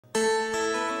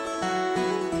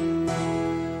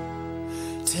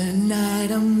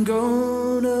I'm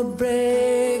gonna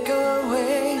break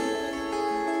away,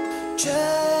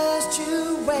 just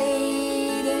to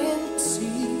wait and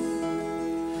see.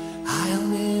 I'll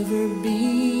never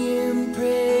be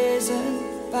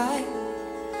imprisoned by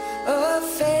a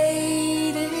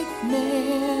faded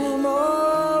memory.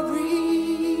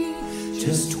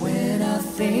 Just when I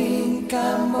think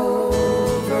I'm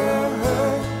over her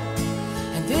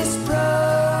and this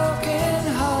broken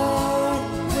heart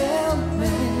will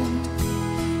mend,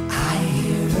 I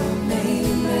hear her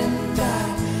name and I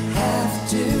have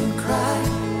to cry.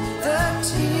 The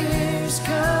tears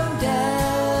come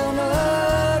down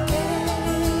again.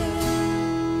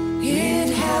 It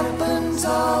happens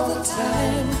all the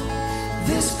time,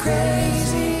 this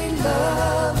crazy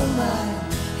love of mine.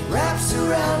 It wraps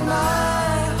around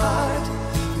my heart,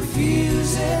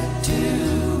 refusing to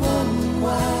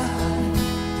unwind.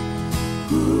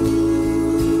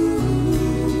 Ooh,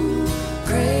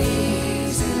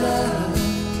 crazy love.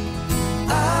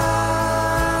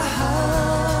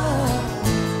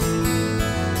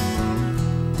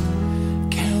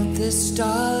 Count the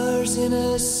stars in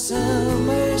a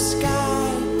summer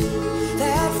sky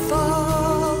that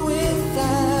fall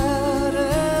without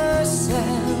a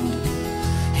sound,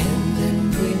 and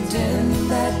then pretend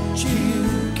that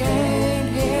you can't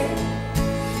hear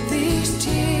these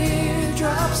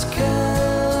teardrops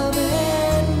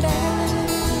coming down.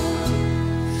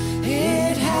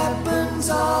 It happens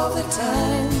all the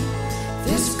time,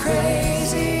 this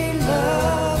crazy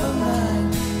love of mine.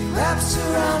 It wraps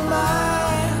around my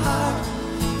heart,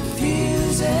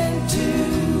 refusing to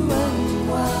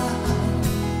unwind.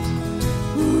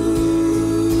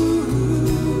 Ooh,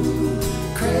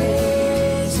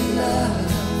 crazy love.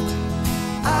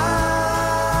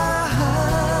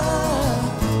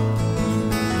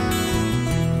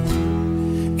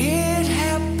 It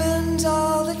happens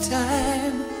all the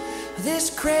time, this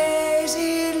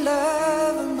crazy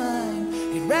love of mine.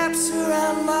 It wraps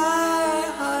around my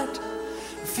heart,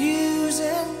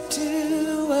 refusing to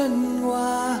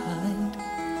unwind.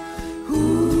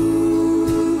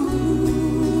 Ooh,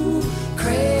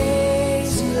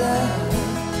 crazy love.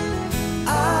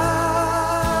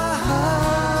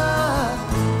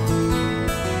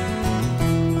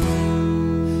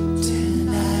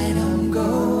 Tonight I'm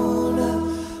gonna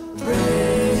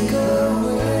break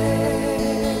away.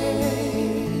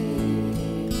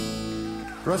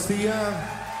 Rusty,